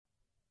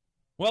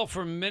Well,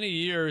 for many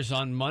years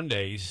on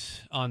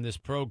Mondays on this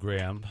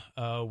program,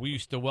 we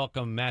used to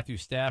welcome Mathew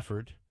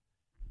Stafford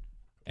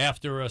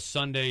after a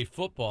Sunday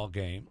football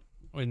game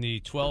in the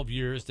 12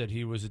 years that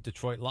he was a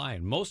Detroit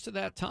Lion. Most of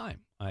that time,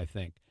 I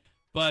think.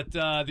 But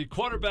the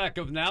quarterback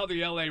of now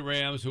the L.A.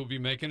 Rams, who will be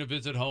making a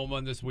visit home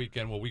on this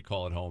weekend, well, we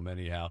call it home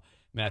anyhow,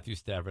 Mathew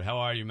Stafford. How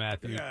are you,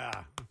 Matthew?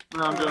 Yeah.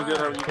 I'm doing good.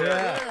 How are you guys?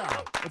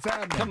 Yeah. What's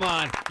happening? Come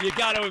on. You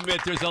got to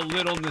admit there's a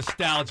little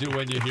nostalgia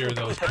when you hear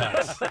those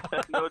cuts.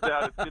 No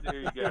doubt. It's good to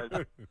hear you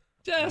guys.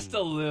 Just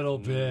a little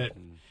bit.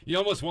 You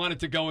almost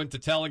wanted to go into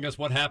telling us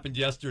what happened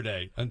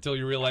yesterday until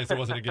you realized there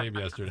wasn't a game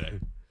yesterday.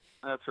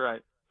 That's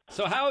right.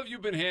 So how have you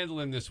been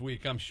handling this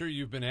week? I'm sure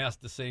you've been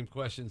asked the same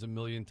questions a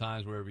million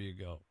times wherever you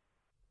go.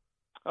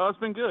 Oh, it's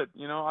been good.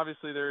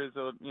 Obviously there's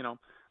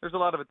a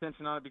lot of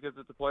attention on it because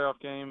it's a playoff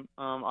game,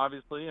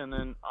 obviously, and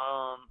then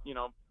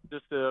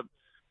just the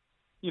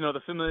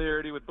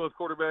familiarity with both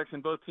quarterbacks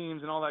and both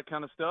teams and all that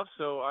kind of stuff.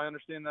 So I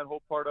understand that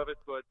whole part of it,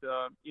 but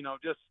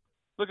just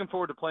looking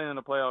forward to playing in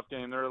a playoff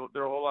game. They're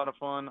a whole lot of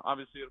fun.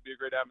 Obviously, it'll be a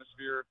great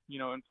atmosphere,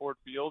 in Ford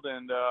Field,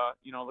 and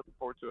looking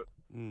forward to it.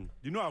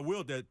 I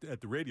willed that at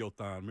the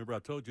Radiothon. Remember, I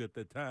told you at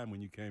that time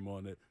when you came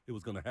on that it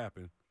was going to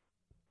happen.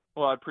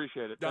 Well, I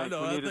appreciate it. I Thanks.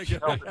 know. We needed Thank some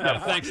help. Yeah,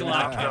 thanks a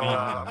lot, Kenny.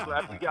 I'm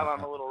glad we got on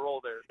a little roll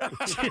there.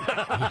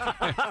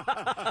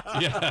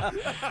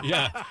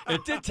 Yeah,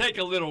 it did take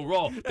a little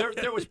roll.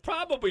 There was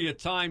probably a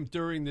time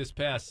during this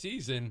past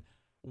season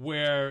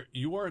where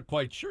you weren't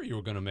quite sure you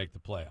were going to make the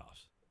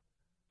playoffs.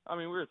 I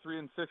mean, we were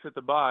 3-6 at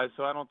the bye,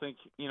 so I don't think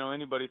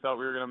anybody thought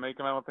we were going to make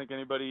them. I don't think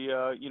anybody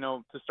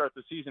to start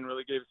the season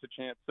really gave us a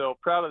chance. So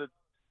proud of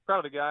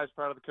the guys,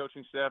 proud of the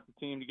coaching staff, the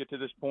team to get to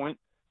this point.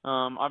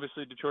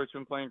 Obviously, Detroit's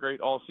been playing great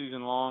all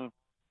season long.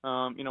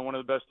 One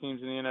of the best teams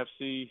in the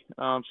NFC,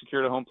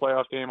 secured a home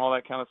playoff game, all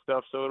that kind of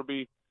stuff. So it'll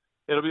be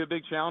a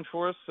big challenge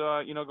for us,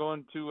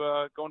 going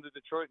to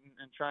Detroit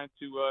and trying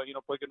to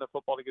play good enough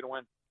football to get a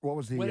win. What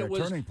was the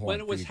turning point when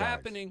it was for you guys?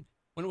 happening?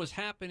 When it was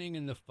happening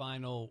in the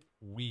final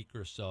week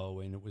or so,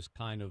 and it was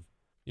kind of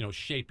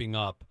shaping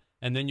up,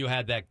 and then you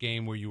had that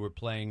game where you were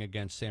playing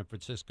against San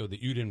Francisco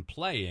that you didn't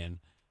play in,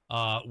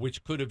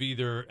 which could have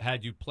either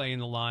had you playing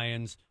the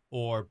Lions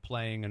or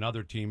playing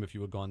another team if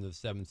you had gone to the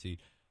 7th seed.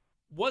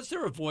 Was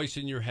there a voice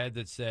in your head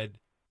that said,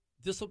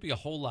 this will be a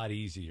whole lot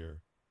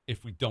easier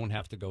if we don't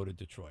have to go to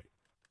Detroit?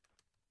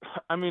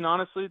 I mean,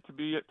 honestly, to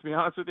be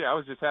honest with you, I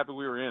was just happy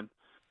we were in.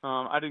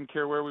 I didn't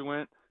care where we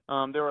went.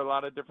 There were a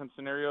lot of different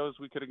scenarios.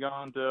 We could have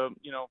gone to,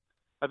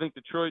 I think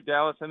Detroit,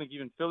 Dallas, I think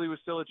even Philly was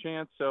still a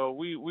chance. So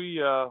we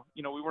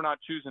were not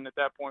choosing at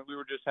that point. We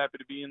were just happy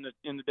to be in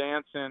the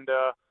dance and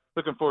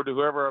looking forward to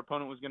whoever our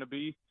opponent was going to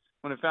be.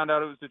 When I found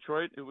out it was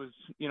Detroit, it was,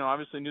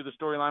 obviously knew the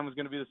storyline was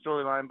going to be the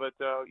storyline, but,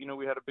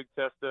 we had a big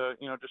test,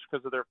 just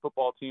because of their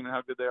football team and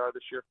how good they are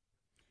this year.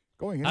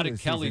 How did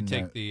Kelly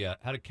take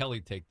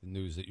the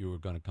news that you were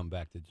going to come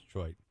back to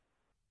Detroit?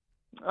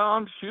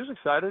 She was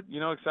excited,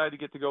 excited to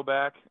get to go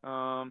back,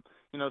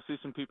 see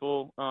some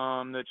people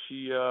that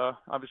she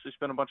obviously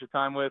spent a bunch of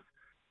time with.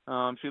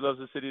 She loves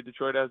the city of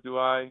Detroit, as do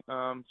I.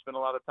 Spent a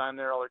lot of time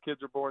there. All her kids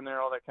were born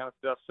there, all that kind of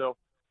stuff. So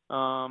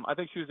I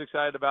think she was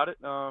excited about it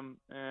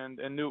and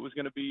knew it was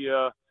going to be,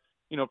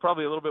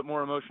 probably a little bit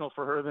more emotional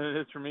for her than it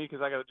is for me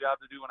because I got a job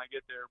to do when I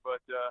get there. But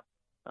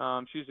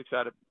she's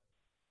excited.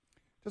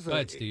 Go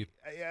ahead, Steve.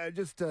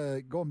 Just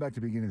going back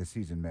to the beginning of the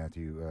season,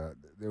 Matthew,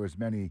 there was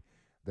many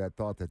that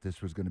thought that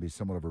this was going to be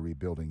somewhat of a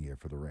rebuilding year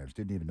for the Rams.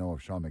 Didn't even know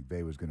if Sean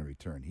McVay was going to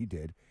return. He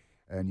did.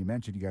 And you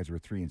mentioned you guys were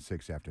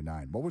 3-6 after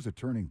 9. What was the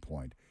turning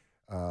point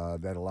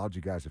that allowed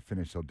you guys to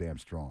finish so damn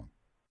strong?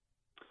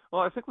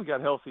 Well, I think we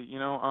got healthy. I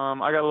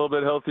got a little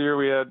bit healthier.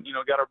 We had,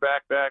 got our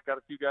back, got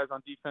a few guys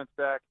on defense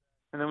back.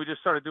 And then we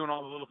just started doing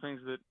all the little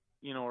things that,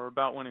 are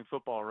about winning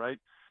football, right?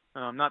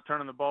 Not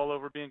turning the ball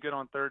over, being good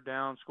on third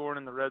down, scoring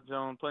in the red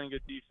zone, playing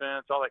good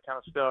defense, all that kind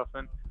of stuff.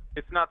 And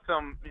it's not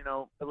some,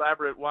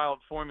 elaborate wild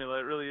formula.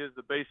 It really is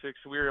the basics.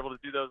 We were able to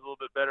do those a little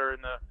bit better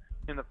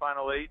in the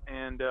final 8,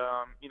 and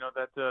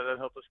that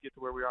helped us get to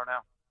where we are now.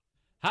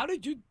 How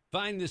did you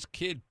find this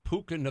kid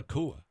Puka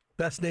Nacua?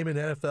 Best name in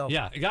the NFL.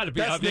 Yeah, it got to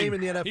be. Best name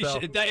in the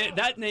NFL.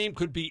 That name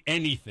could be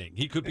anything.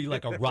 He could be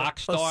like a rock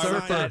star. A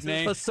with that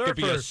name. A surfer.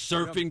 Could be a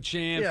surfing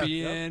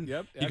champion.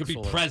 Yep. He could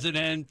be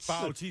president.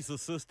 Fauci's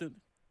assistant.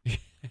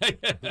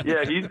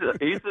 Yeah, he's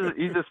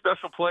a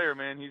special player,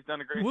 man. He's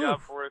done a great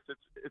job for us.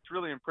 It's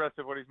really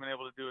impressive what he's been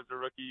able to do as a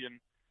rookie,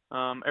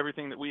 and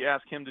everything that we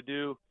ask him to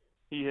do,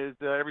 he has.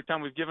 Every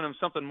time we've given him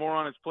something more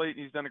on his plate,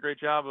 he's done a great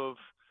job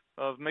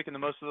of making the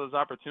most of those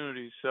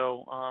opportunities.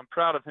 So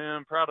proud of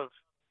him. Proud of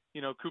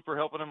Cooper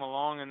helping him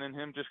along, and then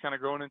him just kind of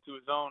growing into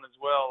his own as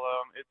well.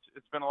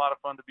 It's been a lot of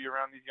fun to be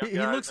around these young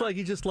guys. He looks like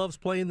he just loves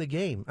playing the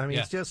game. I mean,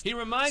 it's just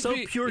pure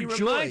joy. He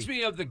reminds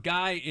me of the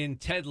guy in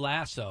Ted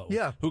Lasso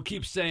who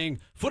keeps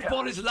saying,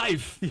 football is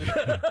life.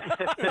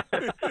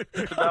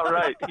 That's about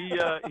right.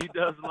 He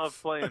does love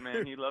playing,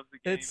 man. He loves the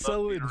game. It's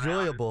so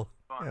enjoyable.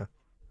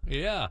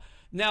 Yeah.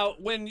 Now,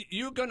 when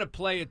you're going to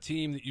play a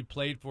team that you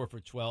played for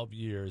 12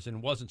 years, and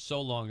it wasn't so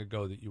long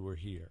ago that you were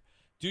here,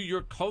 do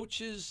your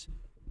coaches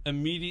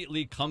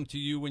immediately come to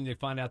you when they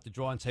find out the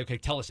draw and say, okay,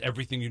 tell us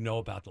everything you know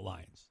about the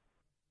Lions?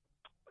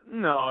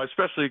 No,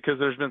 especially because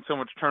there's been so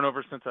much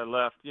turnover since I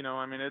left.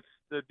 I mean, it's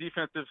the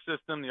defensive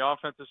system, the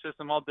offensive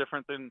system, all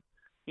different than,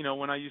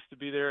 when I used to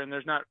be there. And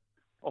there's not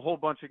a whole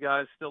bunch of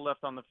guys still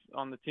left on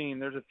the team.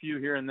 There's a few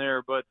here and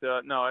there, but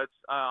no, it's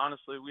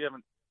honestly we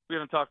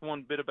haven't talked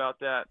one bit about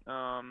that.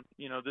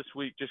 This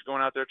week, just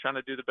going out there trying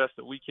to do the best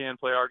that we can,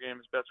 play our game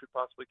as best we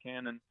possibly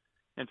can,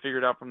 and figure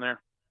it out from there.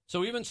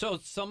 So even so,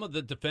 some of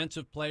the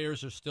defensive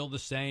players are still the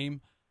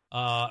same.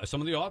 Some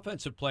of the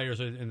offensive players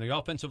and the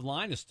offensive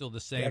line is still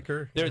the same.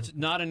 Decker, There's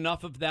not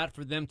enough of that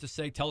for them to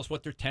say, tell us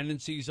what their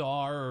tendencies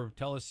are, or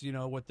tell us,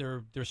 what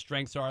their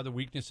strengths are, the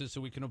weaknesses, so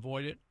we can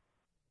avoid it.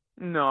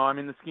 No, I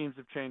mean the schemes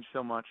have changed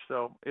so much,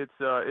 so it's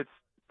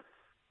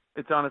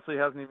honestly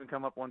hasn't even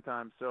come up one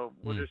time. So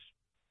we're just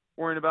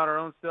worrying about our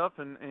own stuff,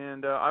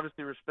 and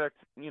obviously respect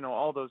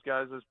all those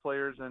guys as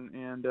players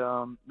and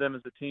them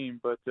as a team.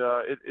 But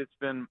it's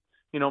been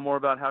more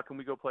about how can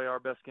we go play our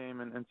best game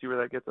and see where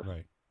that gets us.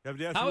 Right. Have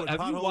you asked you what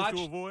potholes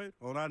to avoid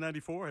on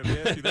I-94? Have you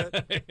asked you that?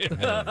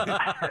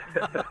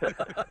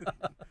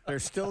 They're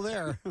still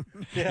there.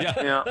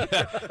 Yeah.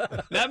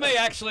 That may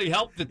actually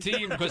help the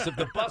team, because if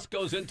the bus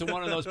goes into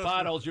one of those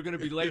potholes, you're going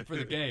to be late for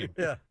the game.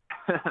 Yeah.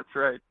 That's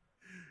right.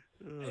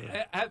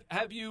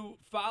 Have you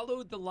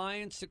followed the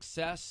Lions'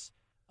 success?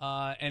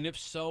 And if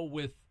so,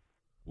 with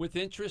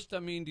interest? I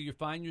mean, do you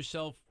find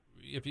yourself,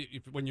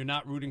 if when you're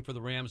not rooting for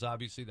the Rams,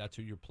 obviously that's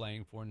who you're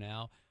playing for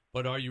now,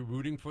 but are you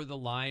rooting for the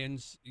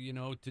Lions,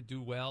 to do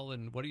well?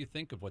 And what do you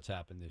think of what's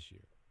happened this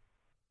year?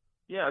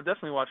 Yeah, I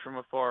definitely watch from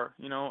afar,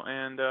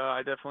 and I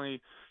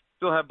definitely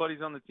still have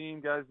buddies on the team,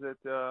 guys that,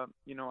 I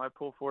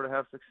pull for to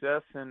have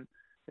success, and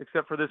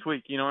except for this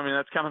week, I mean,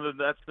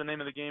 that's the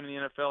name of the game in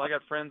the NFL. I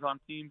got friends on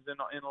teams in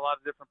a lot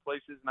of different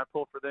places, and I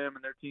pull for them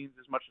and their teams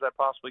as much as I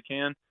possibly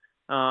can.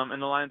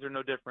 And the Lions are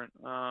no different.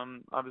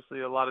 Obviously,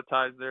 a lot of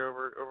ties there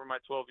over my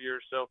 12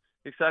 years. So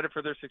excited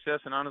for their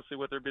success, and honestly,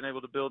 what they've been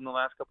able to build in the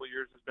last couple of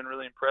years has been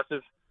really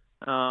impressive.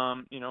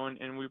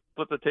 And we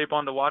flip the tape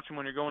on to watch them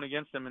when you're going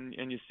against them,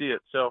 and you see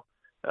it. So,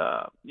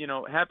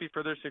 happy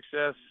for their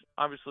success.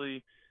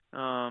 Obviously,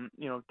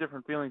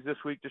 different feelings this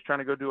week, just trying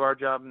to go do our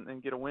job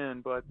and get a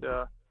win. But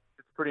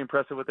it's pretty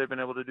impressive what they've been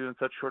able to do in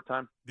such a short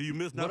time. Do you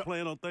miss not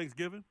playing on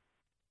Thanksgiving?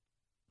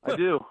 I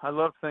do. I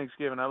love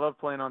Thanksgiving. I love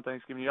playing on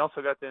Thanksgiving. You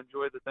also got to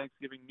enjoy the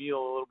Thanksgiving meal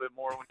a little bit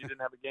more when you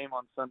didn't have a game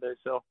on Sunday.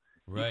 So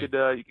right.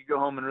 you could go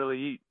home and really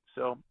eat.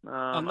 So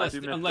unless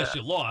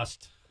you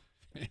lost.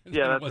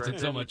 Yeah, that's it wasn't right.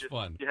 so much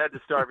fun. You had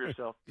to starve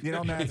yourself.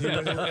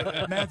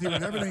 Matthew,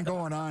 with everything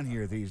going on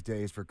here these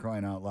days, for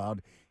crying out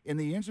loud, in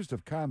the interest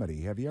of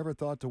comedy, have you ever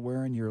thought to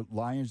wearing your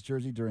Lions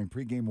jersey during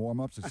pregame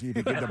warm-ups to see if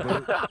you get the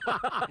boot?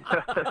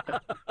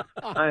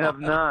 I have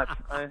not.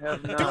 Do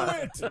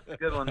it!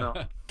 Good one, though.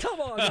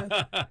 Come on,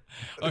 man.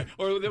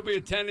 or there'll be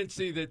a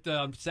tendency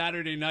that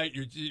Saturday night,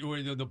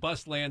 when the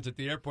bus lands at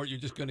the airport, you're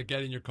just going to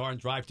get in your car and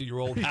drive to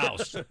your old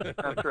house.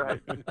 That's right.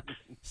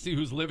 See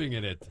who's living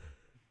in it.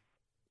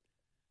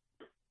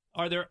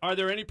 Are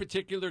there any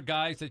particular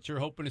guys that you're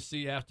hoping to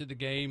see after the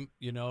game,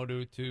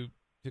 to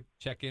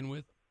check in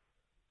with?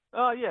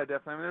 Yeah,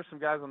 definitely. I mean, there's some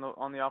guys on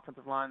the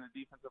offensive line, the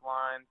defensive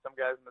line, some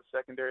guys in the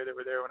secondary that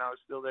were there when I was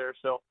still there.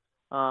 So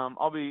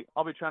I'll be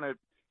trying to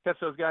catch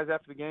those guys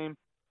after the game.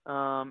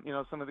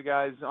 Some of the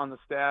guys on the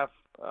staff,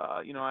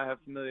 I have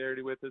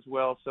familiarity with as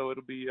well. So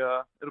it'll be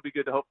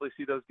good to hopefully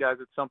see those guys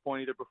at some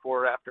point, either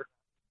before or after.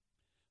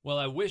 Well,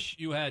 I wish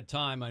you had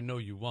time. I know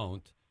you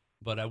won't,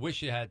 but I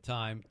wish you had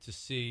time to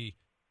see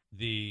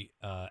the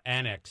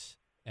annex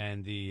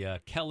and the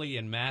Kelly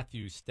and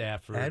Mathew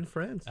Stafford and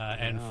friends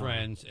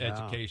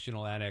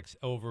educational annex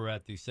over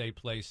at the Say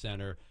Play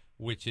Center,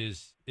 which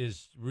is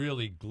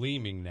really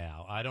gleaming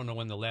now. I don't know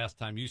when the last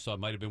time you saw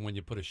it. Might have been when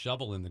you put a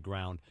shovel in the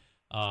ground,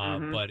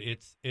 but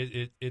it's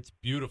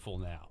beautiful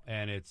now,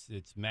 and it's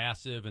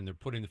massive, and they're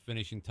putting the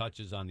finishing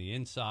touches on the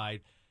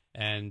inside,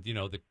 and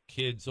the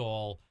kids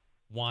all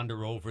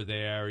wander over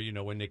there,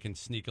 when they can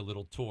sneak a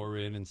little tour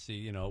in and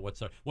see,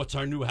 what's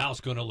our new house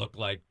going to look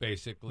like,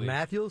 basically.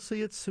 Matthew will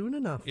see it soon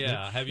enough.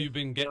 Yeah. Have you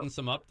been getting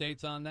some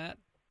updates on that?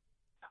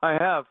 I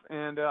have,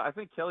 and I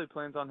think Kelly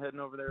plans on heading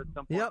over there at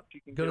some point. Yep,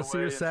 going to see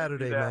her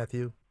Saturday,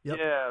 Matthew. Yep.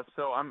 Yeah,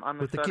 so I'm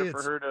excited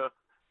for her to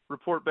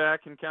report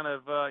back and kind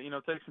of,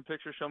 take some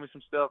pictures, show me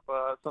some stuff.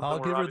 I'll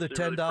give her the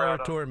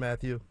 $10 tour,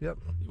 Matthew. Yep.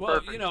 Well,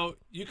 Perfect.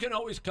 You can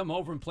always come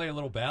over and play a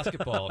little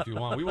basketball if you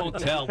want. We won't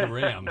tell the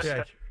Rams.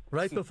 Yeah.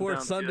 Right before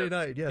Sunday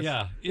night, yes.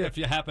 Yeah, if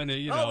you happen to,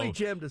 he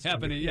jammed his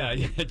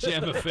finger.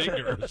 Jam a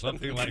finger or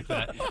something like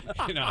that.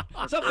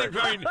 Something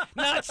very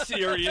not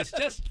serious,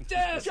 just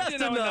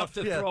enough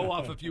to throw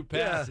off a few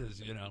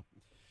passes.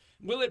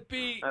 Will it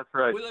be? That's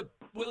right.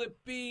 Will it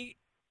be?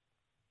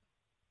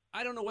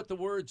 I don't know what the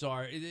words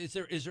are. Is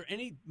there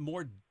any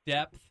more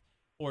depth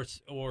or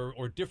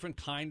different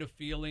kind of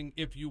feeling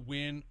if you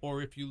win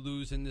or if you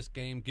lose in this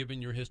game,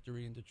 given your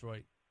history in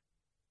Detroit?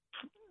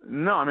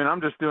 No, I mean,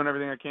 I'm just doing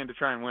everything I can to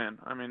try and win.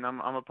 I mean,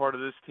 I'm a part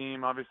of this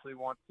team, obviously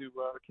want to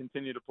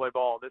continue to play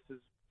ball. This is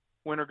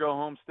win or go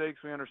home stakes.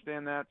 We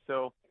understand that.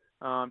 So,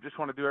 just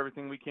want to do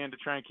everything we can to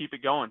try and keep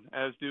it going,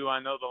 as do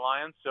I know the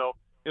Lions. So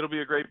it'll be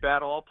a great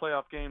battle. All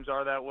playoff games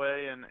are that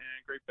way, and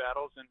great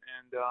battles.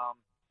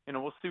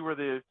 And we'll see where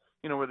the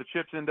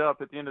chips end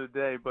up at the end of the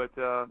day. But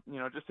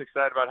just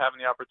excited about having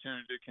the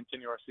opportunity to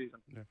continue our season.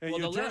 And well,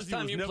 the last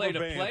time you played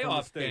a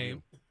playoff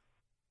game.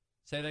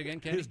 Say that again,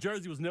 Kenny? His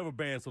jersey was never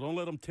banned, so don't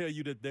let them tell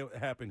you that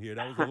happened here.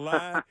 That was a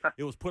lie.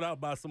 It was put out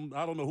by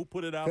I don't know who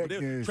put it out, but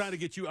they're trying to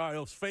get you out. It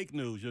was fake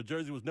news. Your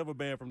jersey was never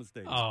banned from the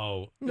stadium.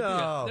 Oh,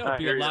 no. There'll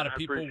be a lot of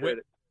people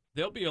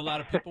there'll be a lot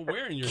of people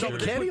wearing your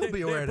jersey. Kenny will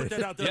be wearing it. Put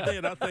that out the other day,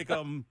 and I think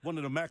one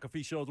of the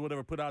McAfee shows or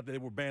whatever put out that they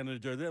were banning the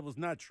jersey. That was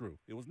not true.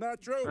 It was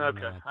not true.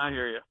 Okay, I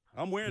hear you.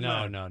 I'm wearing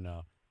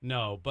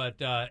No, but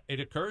it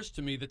occurs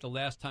to me that the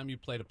last time you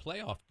played a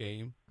playoff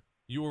game,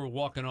 you were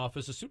walking off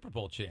as a Super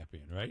Bowl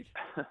champion, right?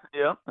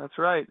 Yeah, that's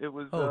right. It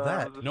was.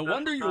 No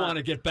wonder you want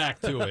to get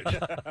back to it.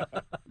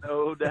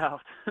 No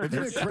doubt.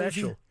 Isn't it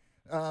crazy,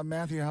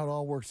 Matthew, how it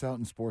all works out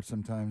in sports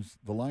sometimes?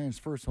 The Lions'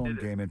 first home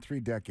game in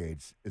 3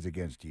 decades is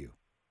against you.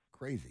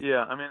 Crazy.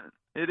 Yeah, I mean,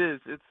 it is.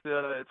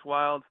 It's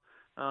wild.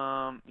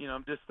 I'm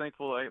just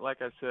thankful,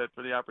 like I said,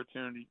 for the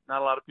opportunity.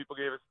 Not a lot of people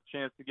gave us a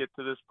chance to get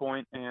to this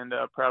point, and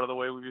proud of the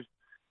way we've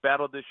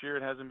battled this year.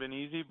 It hasn't been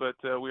easy, but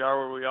we are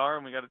where we are,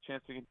 and we got a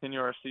chance to continue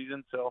our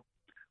season. So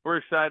we're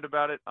excited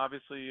about it.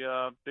 Obviously,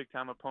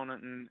 big-time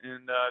opponent, and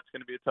it's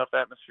going to be a tough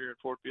atmosphere at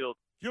Ford Field.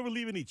 You ever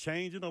leave any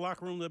change in the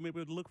locker room that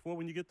maybe to look for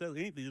when you get there?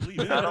 Anything? You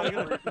leave I don't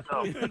believe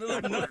so.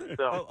 Nothing?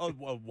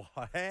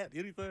 A hat?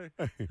 Anything?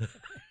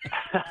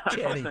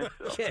 Kenny.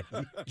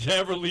 You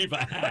ever leave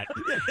a hat?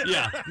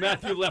 Yeah,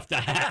 Matthew left a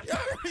hat.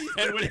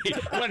 And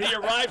when he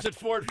arrives at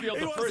Ford Field,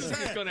 the first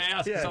thing he's going to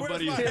ask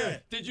somebody is,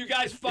 did you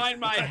guys find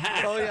my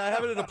hat? Oh, yeah, I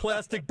have it in a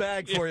plastic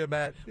bag for you,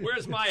 Matt.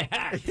 Where's my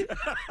hat?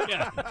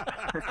 Yeah.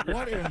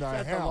 What in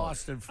the hell?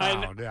 Lost and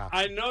found,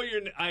 I know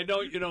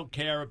you don't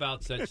care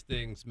about such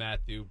things,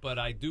 Matthew, but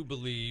I do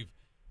believe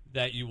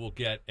that you will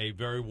get a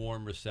very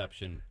warm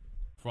reception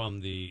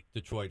from the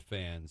Detroit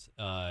fans.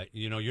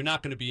 You're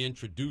not going to be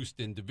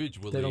introduced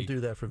individually. They don't do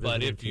that for visiting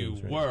But if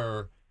teams, you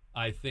were,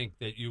 I think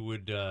that you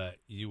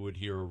would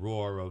hear a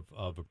roar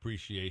of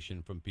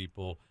appreciation from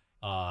people.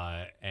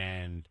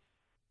 And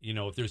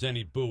if there's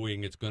any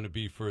booing, it's going to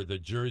be for the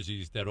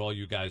jerseys that all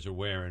you guys are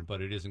wearing,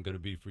 but it isn't going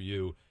to be for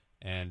you.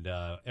 And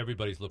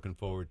everybody's looking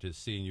forward to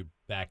seeing you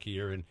back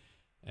here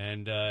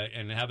and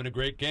having a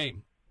great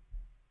game.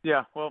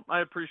 Yeah, well,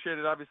 I appreciate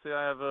it. Obviously,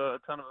 I have a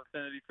ton of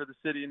affinity for the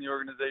city and the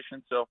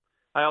organization, so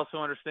I also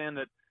understand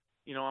that,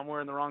 I'm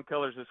wearing the wrong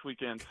colors this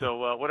weekend.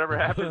 So whatever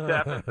happens.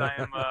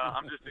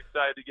 I'm just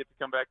excited to get to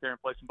come back there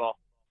and play some ball.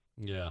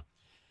 Yeah.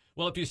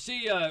 Well, if you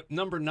see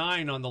number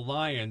 9 on the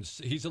Lions,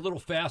 he's a little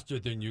faster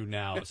than you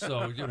now,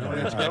 so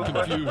let's get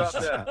confused.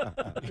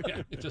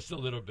 Yeah, just a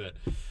little bit.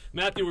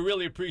 Matthew, we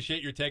really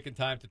appreciate your taking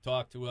time to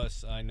talk to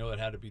us. I know it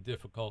had to be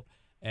difficult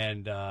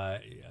and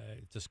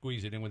to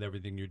squeeze it in with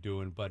everything you're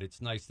doing, but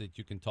it's nice that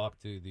you can talk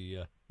to the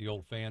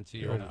old fans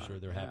here. I'm sure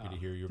they're happy to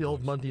hear your voice.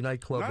 Old Monday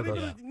Night Club.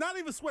 Not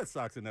even sweat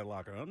socks in that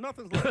locker.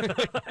 Nothing's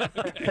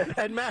left.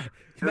 And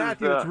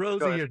Matthew, it's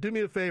Rosie here. Do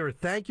me a favor.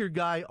 Thank your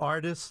guy,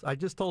 Artis. I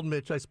just told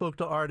Mitch I spoke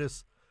to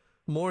Artis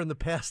more in the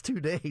past 2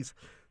 days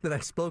than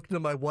I spoke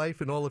to my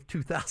wife in all of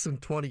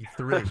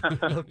 2023.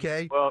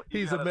 Okay? Well,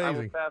 he's amazing. I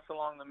will pass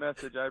along the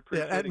message. I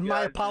appreciate it, and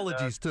my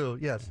apologies, too.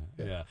 Yes.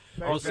 Yeah.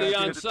 We'll see you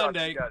on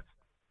Sunday.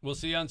 We'll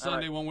see you on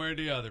Sunday one way or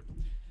the other.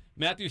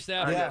 Matthew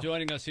Stafford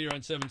joining us here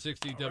on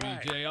 760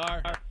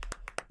 WJR.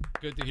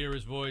 Good to hear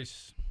his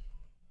voice.